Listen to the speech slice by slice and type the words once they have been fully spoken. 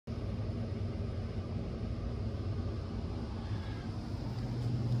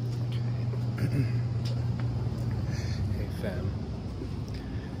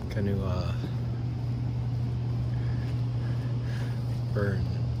Gonna burn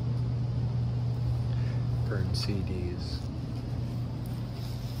CDs.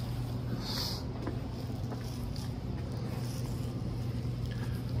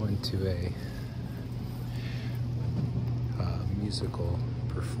 Went to a musical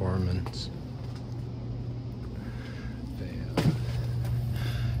performance, a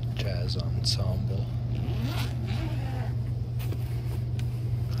jazz ensemble.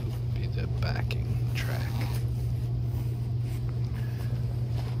 Be the backing track.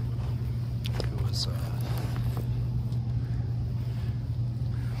 It was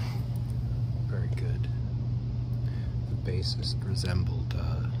very good. The bassist resembled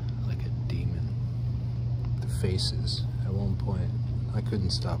like a demon. The faces, at one point, I couldn't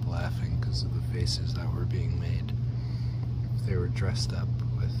stop laughing because of the faces that were being made. If they were dressed up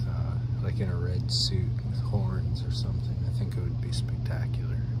with, like in a red suit with horns or something, I think it would be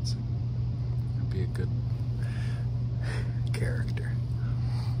spectacular. It'd be a good character.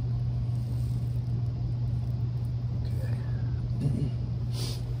 Okay.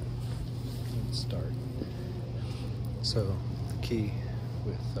 Let's start. So, the key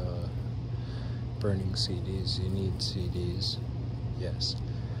with burning CDs, you need CDs, yes.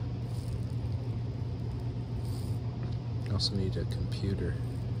 You also need a computer.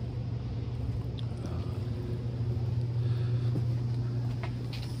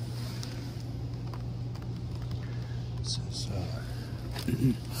 This is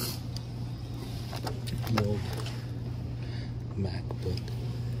an old MacBook.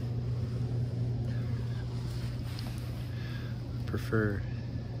 I prefer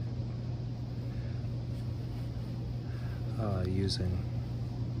using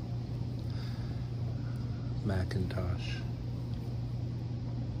Macintosh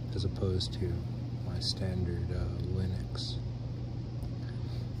as opposed to my standard Linux.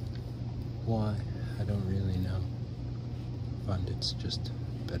 Why? I don't really know. I find it's just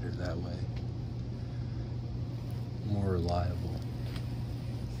better that way. More reliable.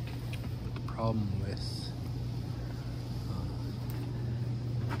 But the problem with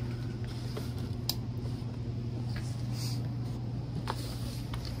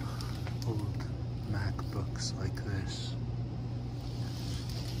old MacBooks like this,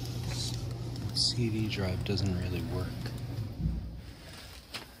 CD drive doesn't really work.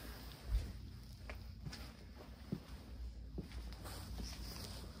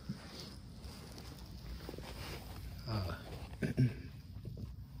 A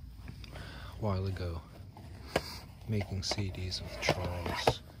while ago, making CDs with Charlie,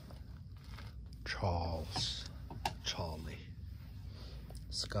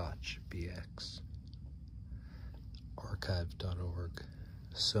 Scotch BX, archive.org,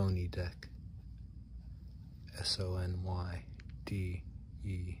 Sony Deck, SONYDECK,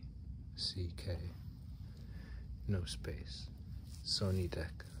 no space, Sony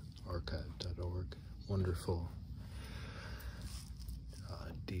Deck, archive.org, wonderful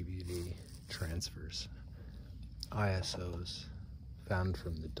DVD transfers, ISOs found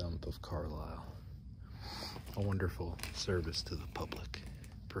from the dump of Carlisle. A wonderful service to the public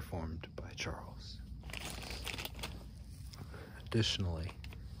performed by Charles. Additionally,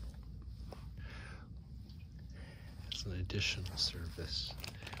 as an additional service,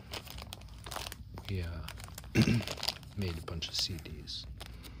 we made a bunch of CDs,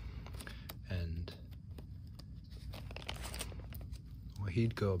 and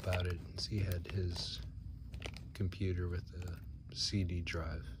he'd go about it, and he had his computer with a CD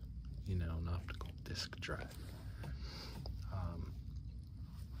drive, you know, an optical disc drive.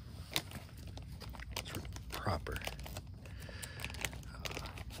 It's proper.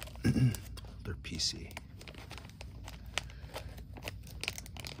 Their PC.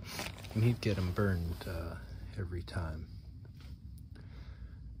 And he'd get them burned every time.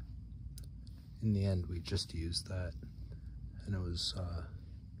 In the end, we just used that. And it was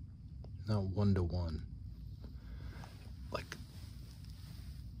not 1-to-1, like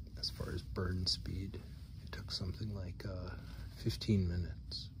as far as burn speed. It took something like 15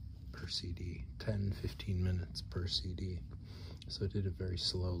 minutes per CD, 10-15 minutes per CD. So I did it very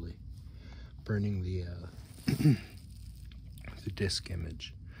slowly, burning the the disk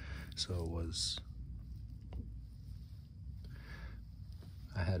image. So it was,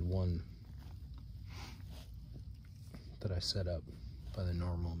 I had one that I set up by the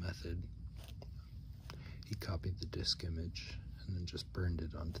normal method. He copied the disk image and then just burned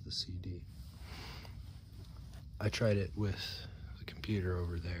it onto the CD. I tried it with the computer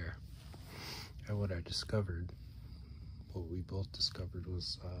over there, and what I discovered, what we both discovered,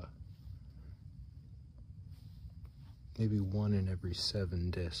 was maybe 1 in every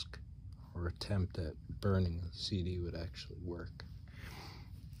 7 disc or attempt at burning a CD would actually work.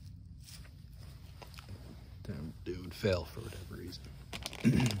 Then it would fail for whatever reason.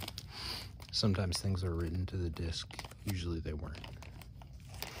 Sometimes things are written to the disc, usually they weren't.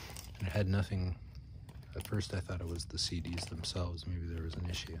 And it had nothing, at first I thought it was the CDs themselves, maybe there was an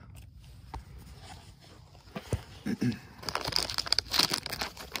issue.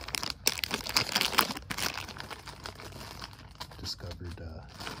 Discovered,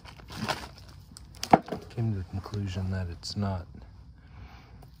 came to the conclusion that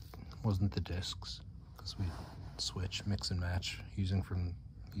wasn't the discs, because we switch, mix and match using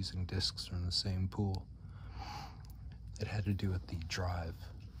discs from the same pool. It had to do with the drive,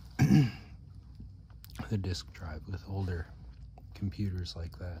 the disk drive. With older computers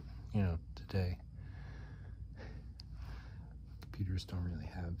like that, you know, today computers don't really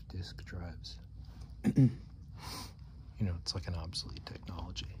have disk drives. You know, it's like an obsolete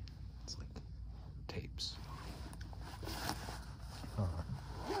technology. It's like tapes.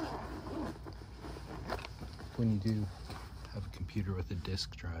 When you do have a computer with a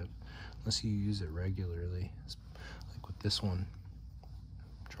disk drive, unless you use it regularly, like with this one,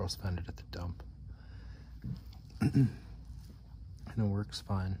 Charles found it at the dump, and it works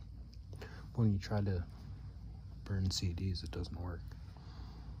fine. When you try to burn CDs, it doesn't work.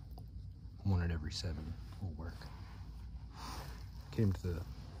 1 in every 7 will work. Came to the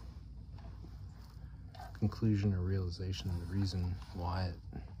conclusion or realization the reason why it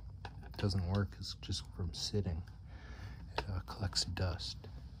doesn't work is just from sitting. It collects dust.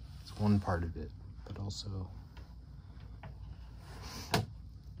 It's one part of it, but also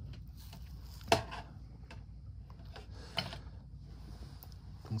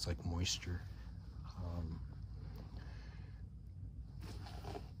things like moisture.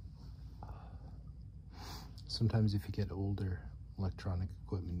 Sometimes if you get older electronic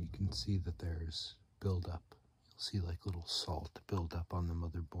equipment, you can see that there's buildup. You'll see like little salt build up on the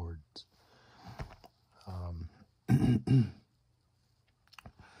motherboards. The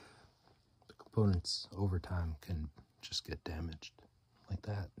components over time can just get damaged like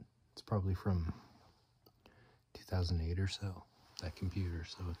that. It's probably from 2008 or so, that computer,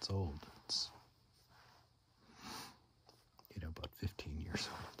 so it's old. It's, you know, about 15 years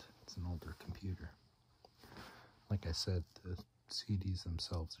old. It's an older computer. Like I said, the CDs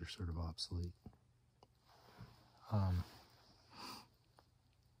themselves are sort of obsolete.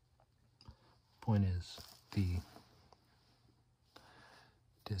 Point is, the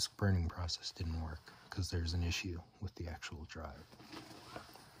disk burning process didn't work because there's an issue with the actual drive.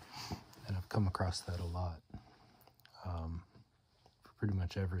 And I've come across that a lot for pretty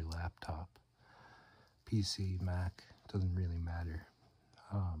much every laptop, PC, Mac, doesn't really matter.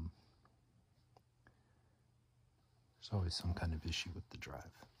 There's always some kind of issue with the drive.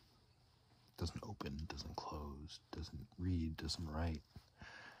 It doesn't open, doesn't close, doesn't read, doesn't write,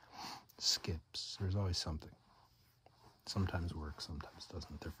 skips. There's always something. Sometimes works, sometimes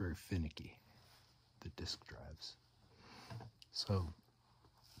doesn't. They're very finicky, the disk drives. So,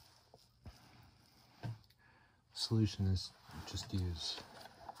 the solution is just use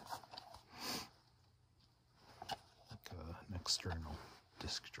like an external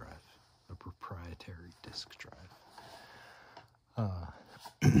disk drive, a proprietary disk drive.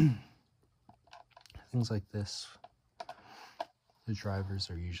 Things like this, the drivers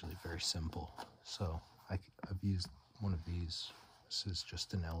are usually very simple. So I've used one of these. This is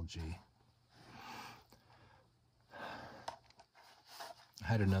just an LG. I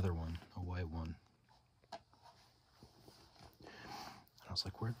had another one, a white one. And I was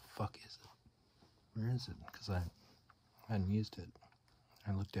like, where the fuck is it? Where is it? Because I hadn't used it.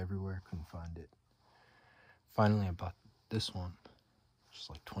 I looked everywhere, couldn't find it. Finally, I bought this one. Just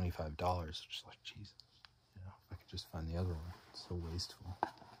like $25. Just like, Jesus. You know, if I could just find the other one. It's so wasteful.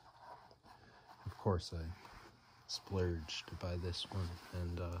 Of course, I splurged to buy this one,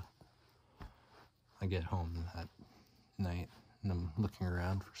 and I get home that night, and I'm looking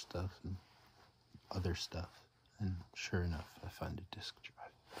around for stuff and other stuff, and sure enough, I find a disk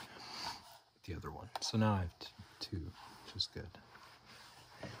drive. The other one. So now I have two, which is good.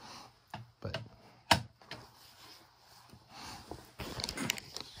 But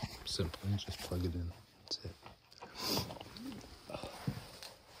simple, just plug it in. That's it.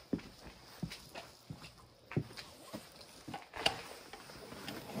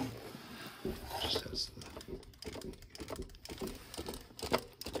 Just has the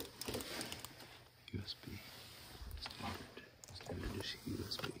USB. Standard issue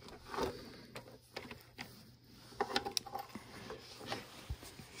USB.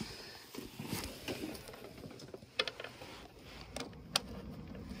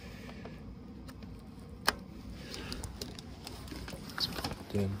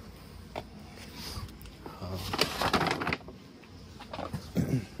 plugged in.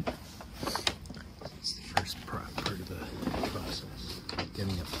 It's the first part of the process,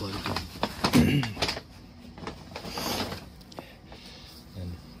 getting it plugged in.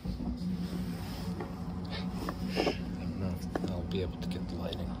 And I don't know if I'll be able to get the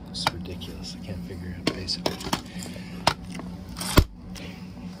lighting. It's ridiculous. I can't figure out basically.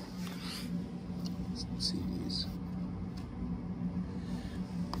 CDs.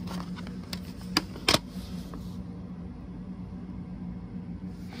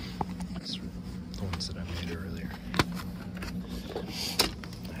 These are the ones that I made earlier. I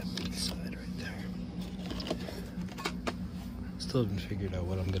have the side right there. Still haven't figured out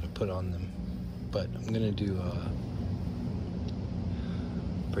what I'm going to put on them, but I'm going to do a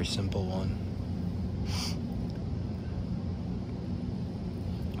very simple one.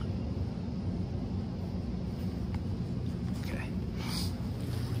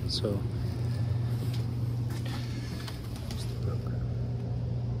 So, what's the program?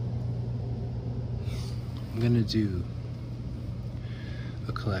 I'm gonna do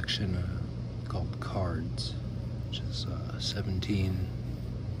a collection called Cards, which is 17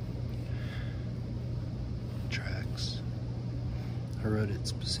 tracks. I wrote it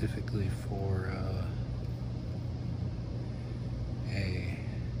specifically for a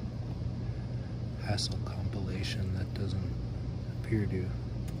Hassle compilation that doesn't appear to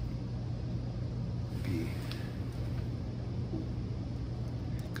be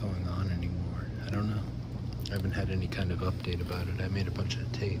going on anymore. I don't know. I haven't had any kind of update about it. I made a bunch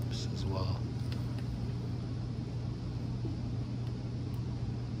of tapes as well.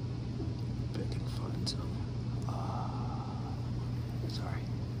 If I can find some. Sorry.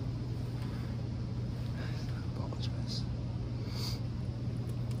 I apologize.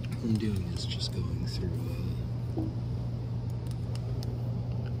 What I'm doing is just going through the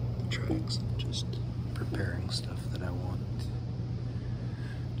tracks and just preparing stuff that I want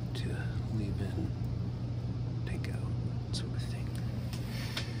to leave in, take out, sort of thing.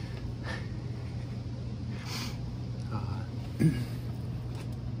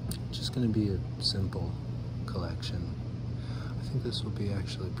 Just going to be a simple collection. I think this will be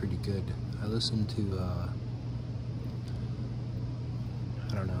actually pretty good. I listened to,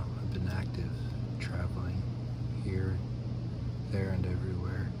 I don't know, I've been active, traveling here, there, and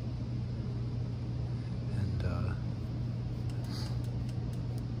everywhere.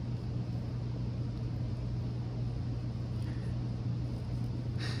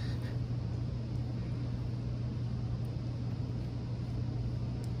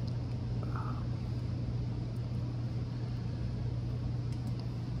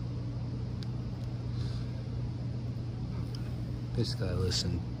 Basically, I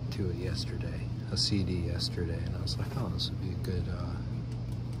listened to it yesterday, a CD yesterday, and I was like, oh, this would be a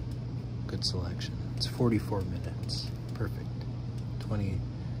good selection. It's 44 minutes, perfect. 20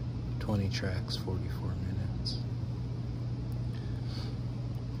 tracks, 44 minutes.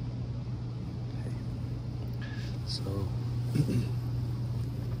 Okay, so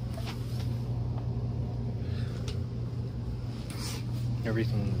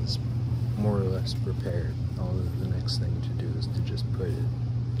everything is more or less prepared. All the next thing to do is to just put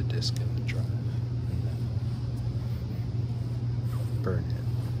the disc in the drive and then burn it.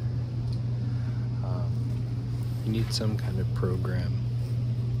 You need some kind of program,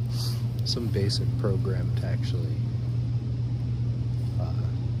 some basic program to actually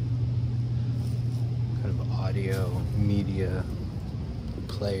kind of audio media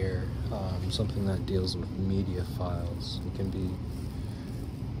player, something that deals with media files. It can be,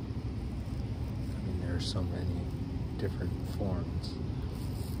 so many different forms.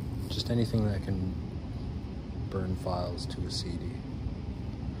 Just anything that can burn files to a CD.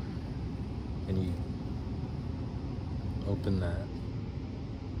 And you open that,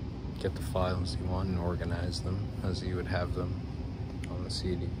 get the files you want and organize them as you would have them on the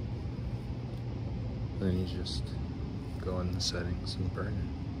CD. And then you just go in the settings and burn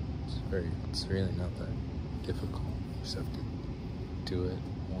it. It's really not that difficult. You just have to do it,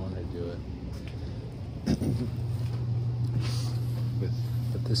 want to do it.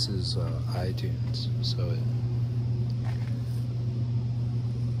 But this is iTunes, so it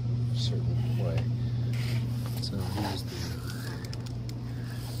a certain way. So here's the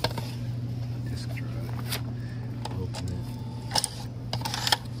disk drive. Open it.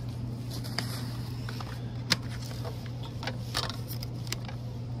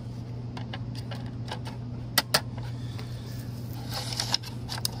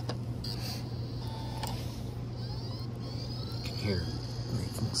 Here,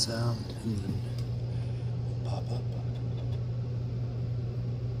 making sound, and then pop up.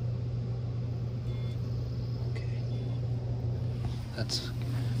 that's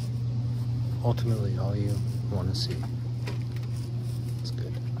ultimately all you want to see. It's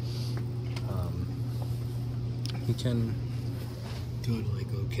good. You can go to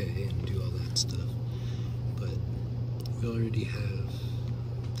like OK and do all that stuff, but we already have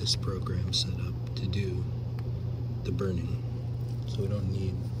this program set up to do the burning, so we don't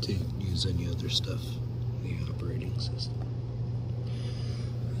need to use any other stuff in the operating system.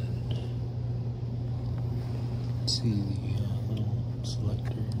 See the little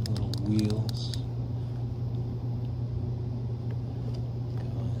selector, little wheels. Go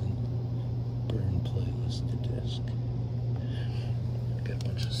on, burn playlist to disk. Got a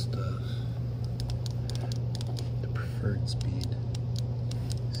bunch of stuff. The preferred speed.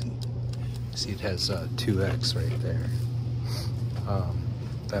 See it has 2x right there.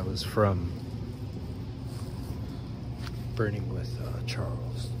 That was from burning with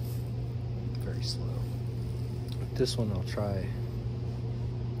Charles. Very slow. This one I'll try,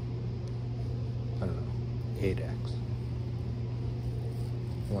 I don't know, 8x.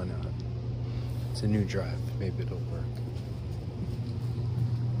 Why not? It's a new drive, maybe it'll work.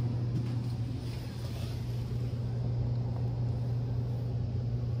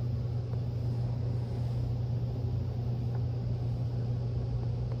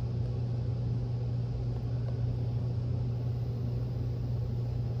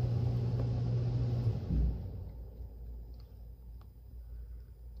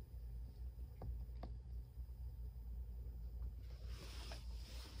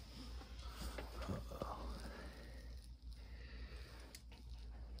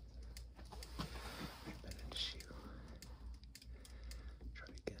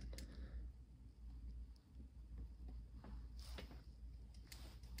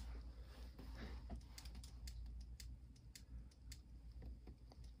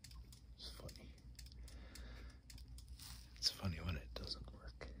 It's funny when it doesn't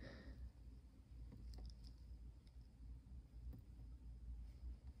work.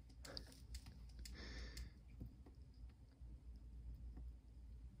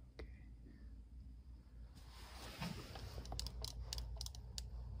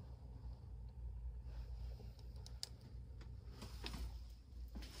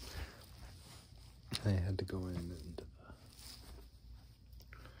 I had to go in and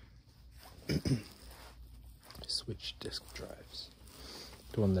switch disk drives.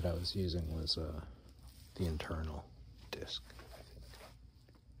 The one that I was using was the internal disk, I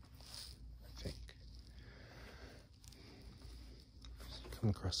think. Come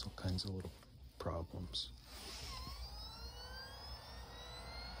across all kinds of little problems.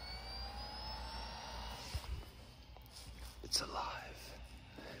 It's alive.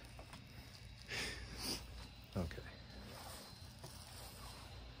 Okay.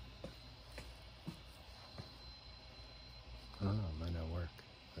 Oh, it might not work.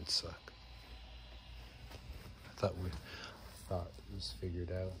 That'd suck. I thought it was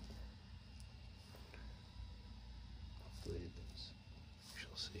figured out. Hopefully it is. We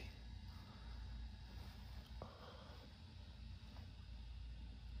shall see.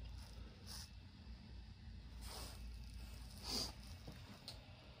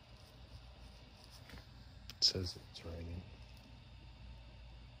 It says it's raining.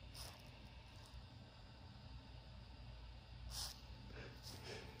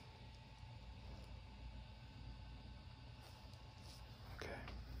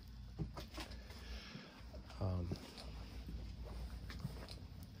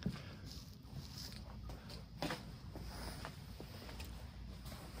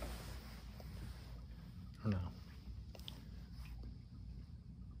 I don't know.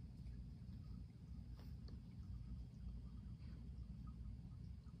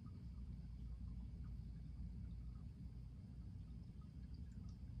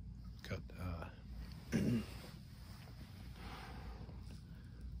 Got I'm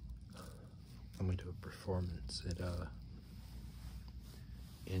gonna do a performance at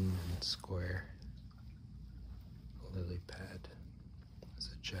Inman Square Lily Pad. It's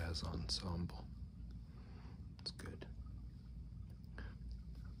a jazz ensemble. It's good.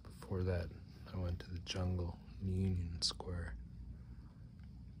 Before that, I went to the Jungle in Union Square.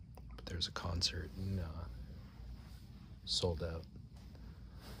 But there's a concert and sold out.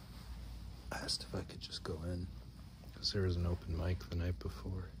 I asked if I could just go in because there was an open mic the night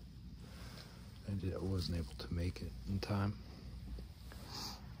before. I wasn't able to make it in time.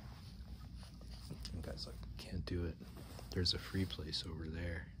 And guys like, can't do it. There's a free place over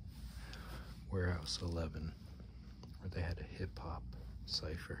there, Warehouse 11, where they had a hip-hop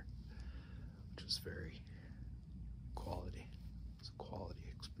cypher, which was very quality. It's a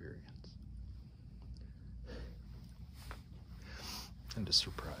quality experience. a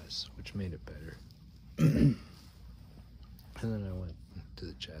surprise, which made it better. And then I went to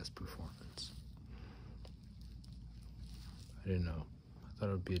the jazz performance. I didn't know. I thought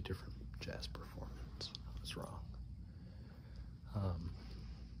it would be a different jazz performance. I was wrong.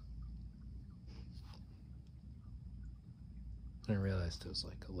 I realized it was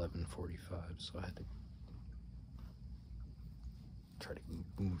like 11:45, so I had to try to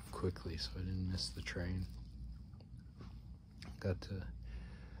move quickly so I didn't miss the train. Got to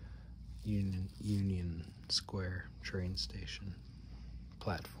Union Square train station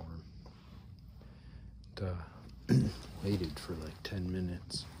platform. And, waited for like 10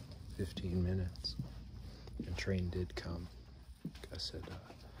 minutes, 15 minutes. And train did come. Like I said,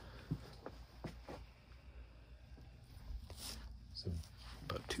 so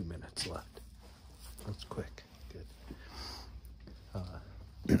about 2 minutes left. That's quick. Good.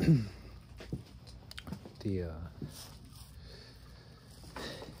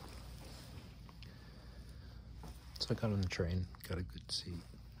 So I got on the train, got a good seat.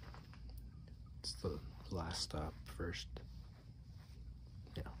 It's the last stop, first,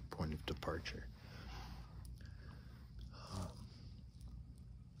 point of departure.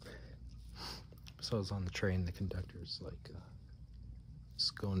 So I was on the train, the conductor's like,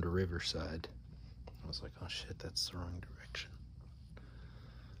 it's going to Riverside. I was like, oh shit, that's the wrong direction.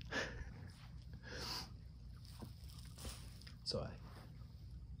 So I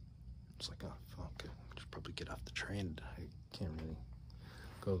was like, oh fuck, I should probably get off the train. I can't really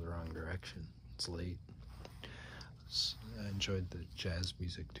go the wrong direction. It's late. I enjoyed the jazz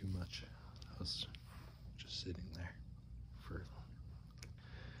music too much. I was just sitting there for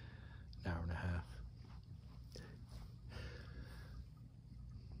an hour and a half.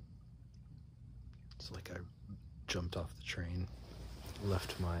 It's like I jumped off the train,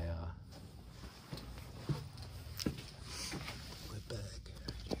 left my bag,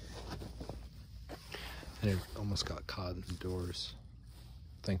 and it almost got caught in the doors.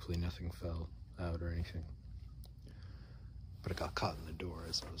 Thankfully nothing fell out or anything. But it got caught in the door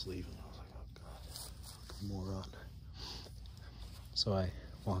as I was leaving. I was like, oh god, moron. So I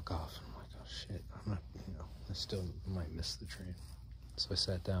walk off and I'm like, oh shit, I'm not, I still might miss the train. So I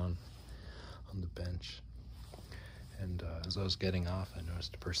sat down on the bench, and as I was getting off, I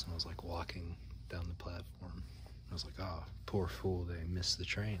noticed a person was like walking down the platform. I was like, oh, poor fool, they missed the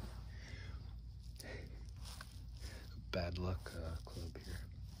train. Bad luck club here.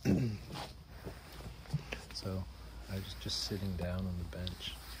 So I was just sitting down on the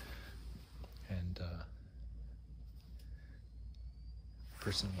bench, and a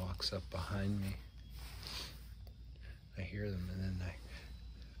person walks up behind me. I hear them, and then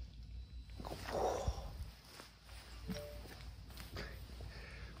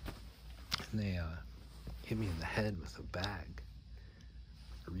they hit me in the head with a bag,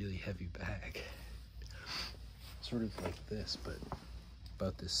 a really heavy bag, sort of like this, but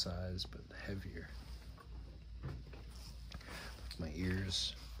about this size, but heavier. My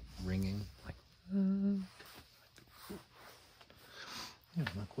ears ringing, like,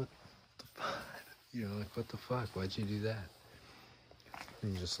 like what the fuck? Like what the fuck? Why'd you do that?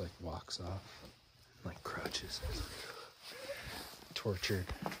 And he just like walks off, like crouches. Tortured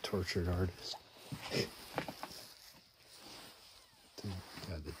artist. The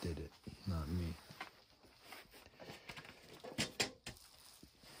guy that did it, not me.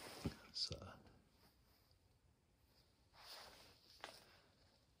 So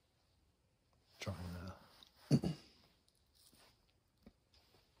drawing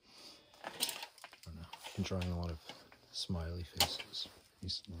I'm drawing a lot of smiley faces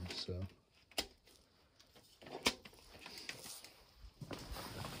recently, so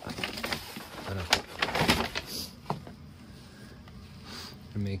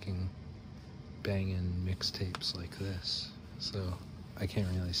I'm making banging mixtapes like this, so I can't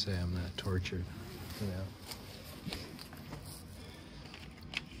really say I'm that tortured,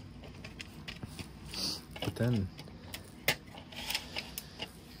 But then,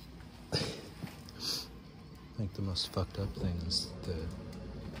 like, the most fucked up thing is the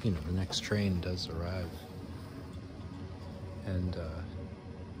next train does arrive, and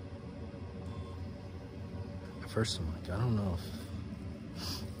at first I'm like, I don't know if, I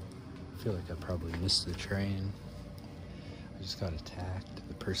feel like I probably missed the train. I just got attacked.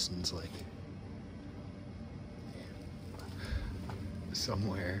 The person's like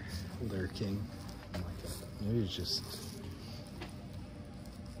somewhere lurking. I'm like, maybe just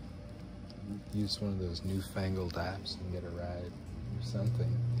use one of those newfangled apps and get a ride or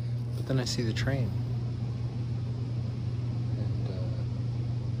something. But then I see the train, and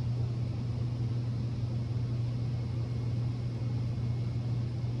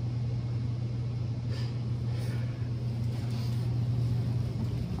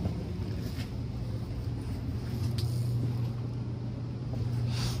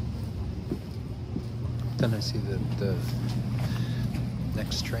Then I see that the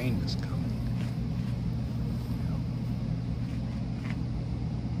next train is coming.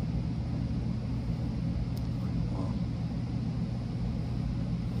 Well,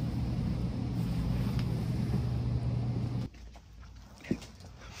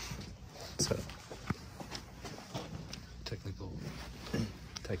 so technical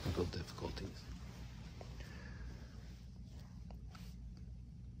difficulties.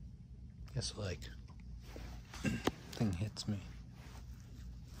 Guess like thing hits me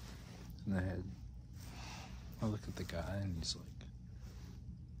in the head. I look at the guy and he's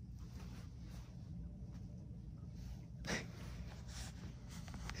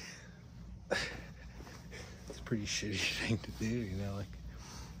like, it's a pretty shitty thing to do, you know, like,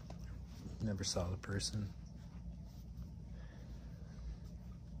 never saw the person.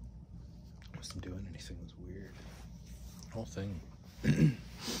 Wasn't doing anything, it was weird. The whole thing.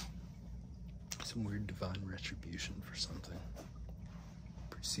 Some weird divine retribution for something.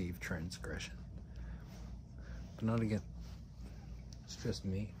 Perceived transgression. But not again. It's just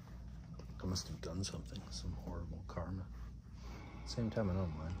me. I must have done something. Some horrible karma. At the same time, I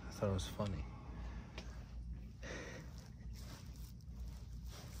don't mind. I thought it was funny.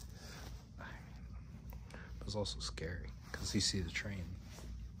 It was also scary. Because you see the train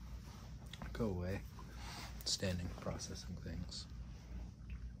go away. Standing, processing things.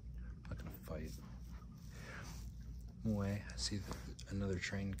 I'm not gonna fight. I'm away, I see that another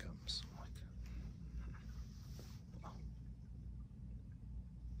train comes. I'm like, well,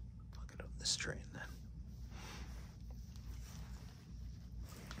 I'll get on this train then.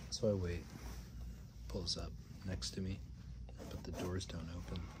 So I wait. Pulls up next to me, but the doors don't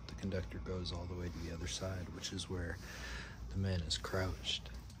open. The conductor goes all the way to the other side, which is where the man is crouched.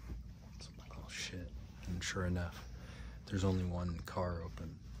 So I'm like, oh shit. And sure enough, there's only one car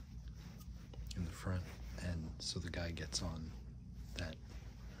open in the front, and so the guy gets on that,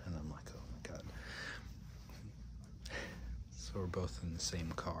 and I'm like, oh my god. So we're both in the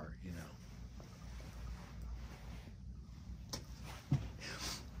same car, you know.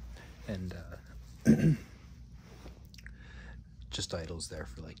 And just idles there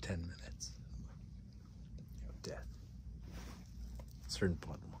for like 10 minutes. You know, death. Certain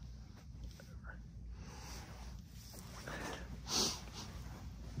point.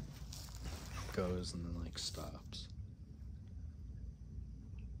 Goes and then like stops.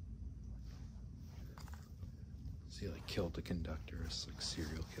 So he like killed the conductor, this like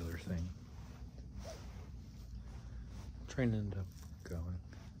serial killer thing. Train ended up going.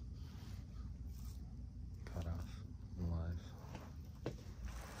 Got off alive.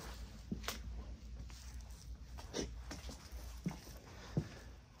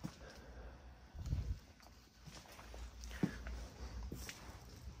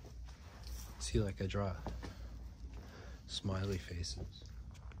 See, like I draw smiley faces.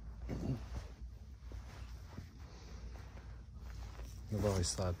 I've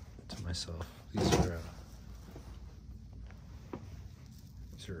always thought to myself, these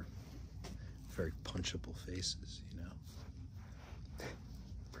are very punchable faces, you know. The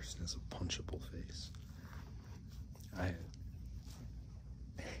person has a punchable face. I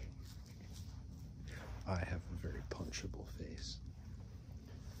have a very punchable face.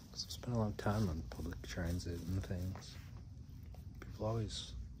 I've spent a long time on public transit and things. People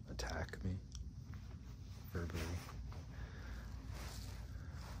always attack me verbally.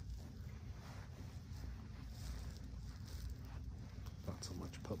 Not so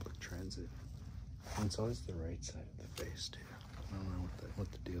much public transit. And it's always the right side of the face too. I don't know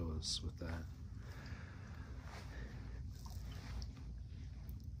what the deal is with that.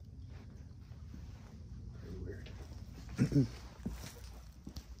 Very weird.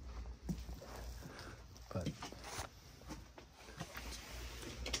 But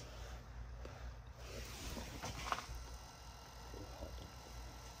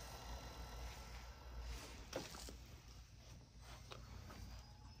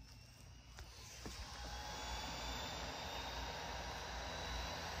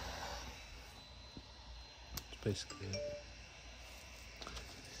that's basically it.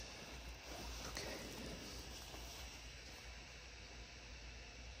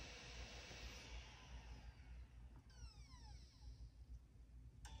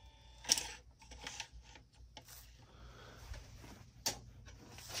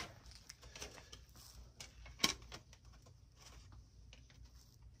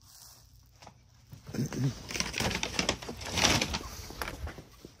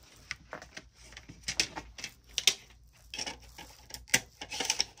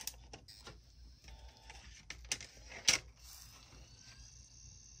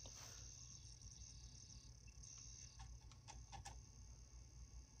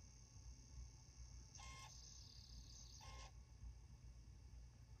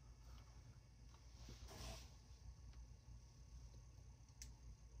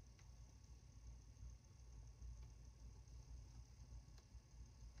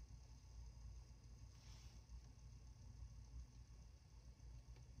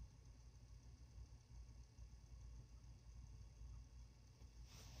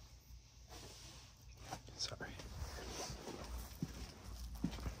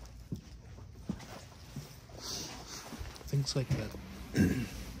 Things like that.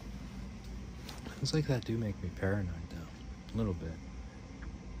 Things like that do make me paranoid, though. A little bit.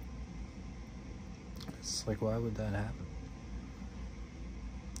 It's like, why would that happen?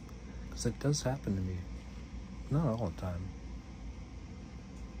 Because it does happen to me. Not all the time.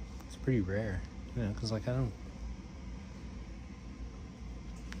 It's pretty rare. You know, because, like, I don't...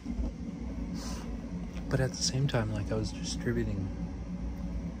 But at the same time, like, I was distributing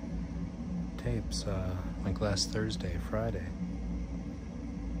tapes, like, last Thursday, Friday.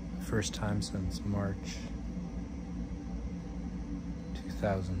 First time since March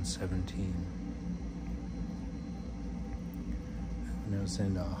 2017. And I was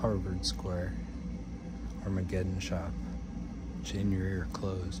in Harvard Square, Armageddon Shop, which in your ear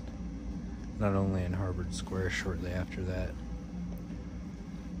closed. Not only in Harvard Square shortly after that,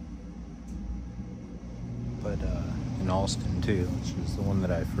 but in Alston too, which was the one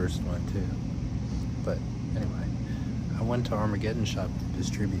that I first went to. But anyway, I went to Armageddon Shop to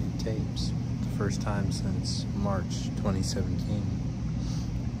distribute tapes. The first time since March 2017.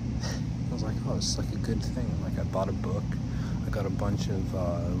 I was like, oh, it's like a good thing. Like, I bought a book. I got a bunch of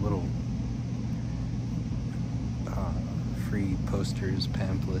little free posters,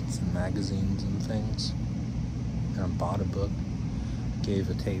 pamphlets, and magazines and things. And I bought a book. Gave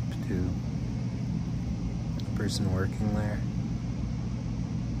a tape to a person working there.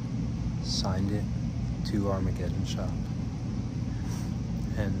 Signed it to Armageddon Shop.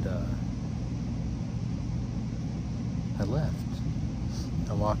 And I left.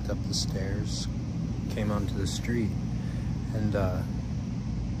 I walked up the stairs, came onto the street, and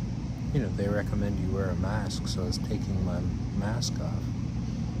you know, they recommend you wear a mask, so I was taking my mask off,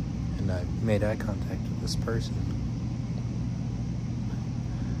 and I made eye contact with this person.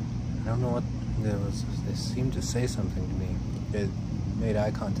 I don't know what there was. They seemed to say something to me. It made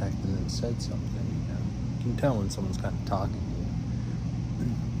eye contact and then said something. You know, you can tell when someone's kind of talking to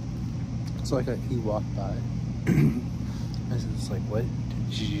you. It's like he walked by. It's like, what?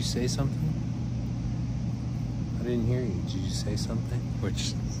 Did you say something? I didn't hear you. Did you say something?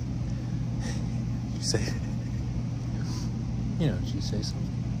 Which, you say, you know, did you say something?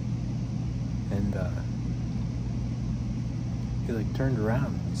 And he like turned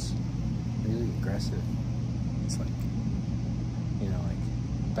around. It was really aggressive. It's like, you know,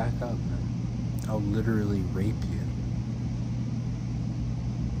 like, back up, man. I'll literally rape you.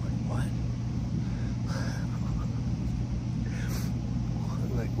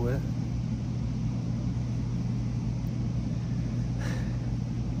 What?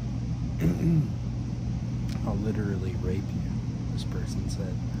 I'll literally rape you, this person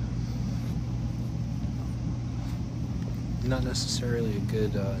said. Not necessarily a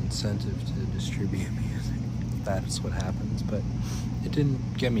good incentive to distribute music. That's what happens, but it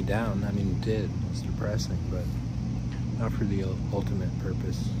didn't get me down. I mean, it did. It was depressing, but not for the ultimate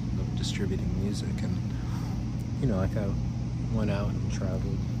purpose of distributing music. And, you know, like, I went out and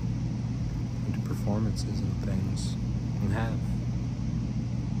traveled into performances and things, and have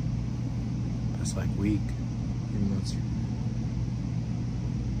past like week, few months,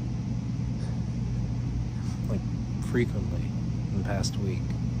 like frequently in the past week,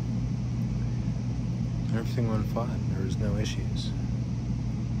 and everything went fine. There was no issues.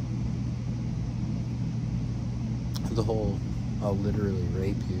 The whole "I'll literally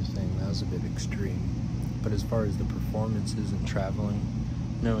rape you" thing, that was a bit extreme. But as far as the performances and traveling,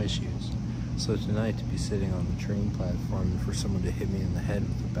 no issues. So tonight, to be sitting on the train platform and for someone to hit me in the head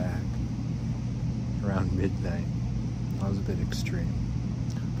with the bat around midnight, that was a bit extreme.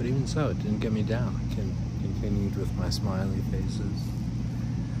 But even so, it didn't get me down. I continued with my smiley faces,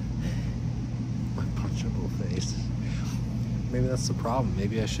 my punchable face. Maybe that's the problem.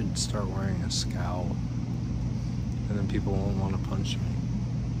 Maybe I should start wearing a scowl, and then people won't want to punch me.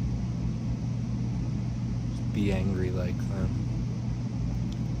 Be angry like them.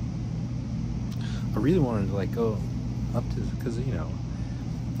 I really wanted to like go up to, because, you know,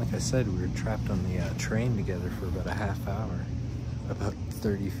 like I said, we were trapped on the train together for about a half hour, about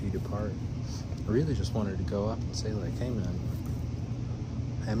 30 feet apart. I really just wanted to go up and say like, hey man,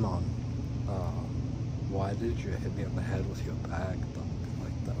 why did you hit me on the head with your bag?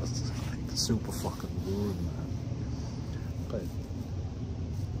 Like, that was like super fucking rude, man. But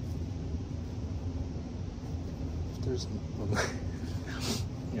there's,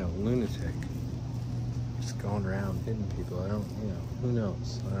 you know, lunatic just going around hitting people. I don't, you know, who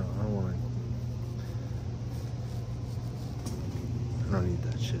knows? I don't want to. I don't need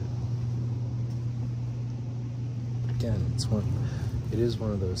that shit. Again, it is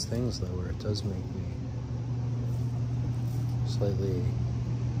one of those things though where it does make me slightly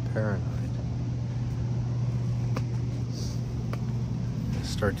paranoid.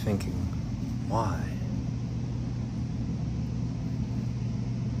 start thinking, why?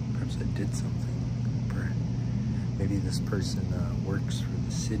 Perhaps I did something. Maybe this person works for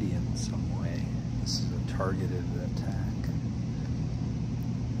the city in some way. This is a targeted attack.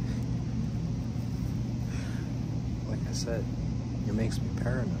 Like I said, it makes me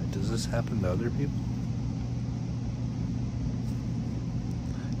paranoid. Does this happen to other people?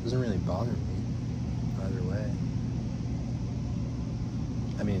 It doesn't really bother me either way.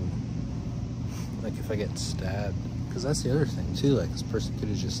 I mean, like if I get stabbed, because that's the other thing too, like this person could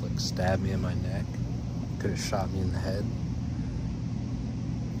have just like stabbed me in my neck, could have shot me in the head.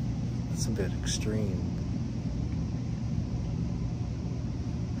 That's a bit extreme.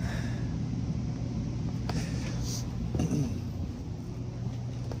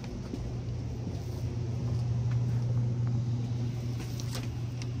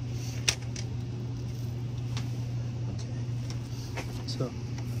 So,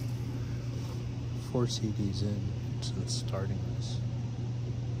 4 CDs in since starting this.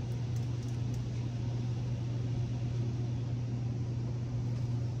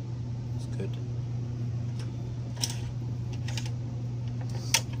 It's good.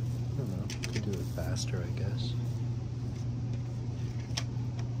 I don't know, could do it faster, I guess.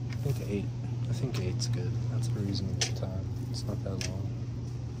 I think 8's good. That's a reasonable time. It's not that long.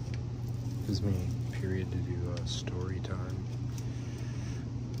 Gives me a period to do story time.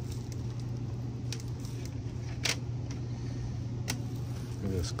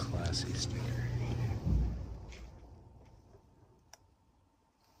 Look at this classy sticker.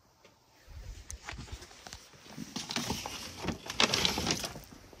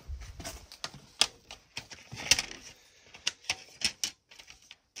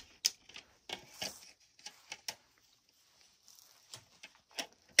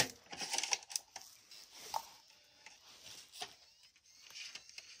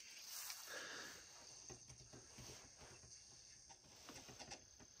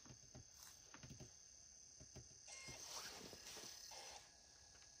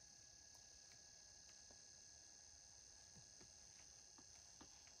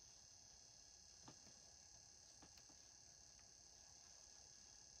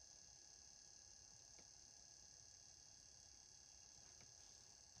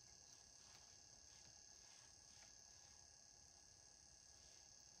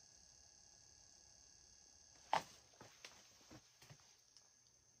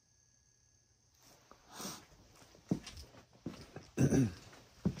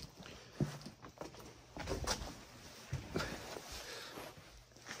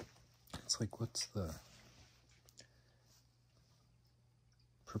 It's like, what's the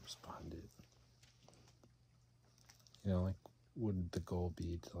purpose behind it? You know, like, would the goal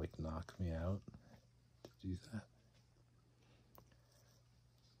be to, like, knock me out to do that?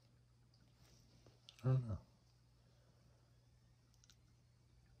 I don't know.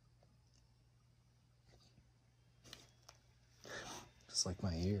 It's like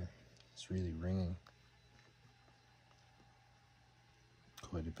my ear. It's really ringing.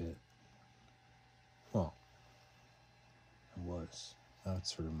 Quite a bit. Well, it was. Now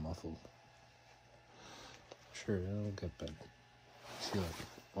it's sort of muffled. Sure, it'll get better. See, like,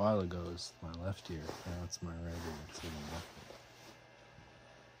 a while ago it was my left ear. Now it's my right ear. It's a little muffled.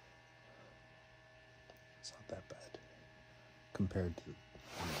 It's not that bad compared to the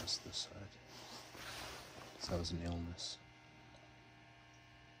rest of this side. Because that was an illness.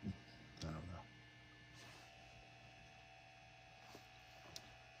 I don't know.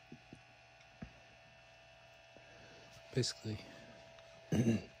 Basically,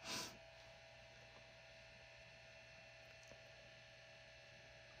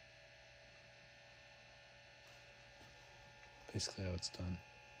 how it's done.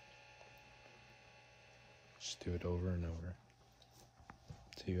 Just do it over and over.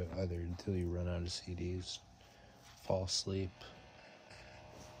 Until you run out of CDs, fall asleep.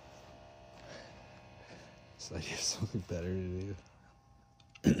 So I have something better to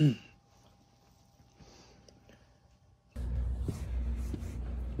do.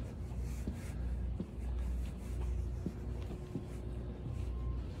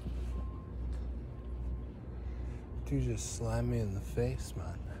 Dude just slammed me in the face,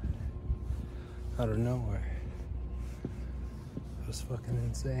 man. Out of nowhere. It was fucking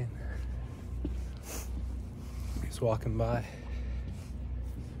insane. He's walking by.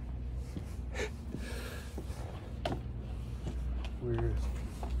 Weird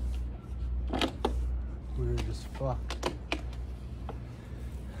as fuck.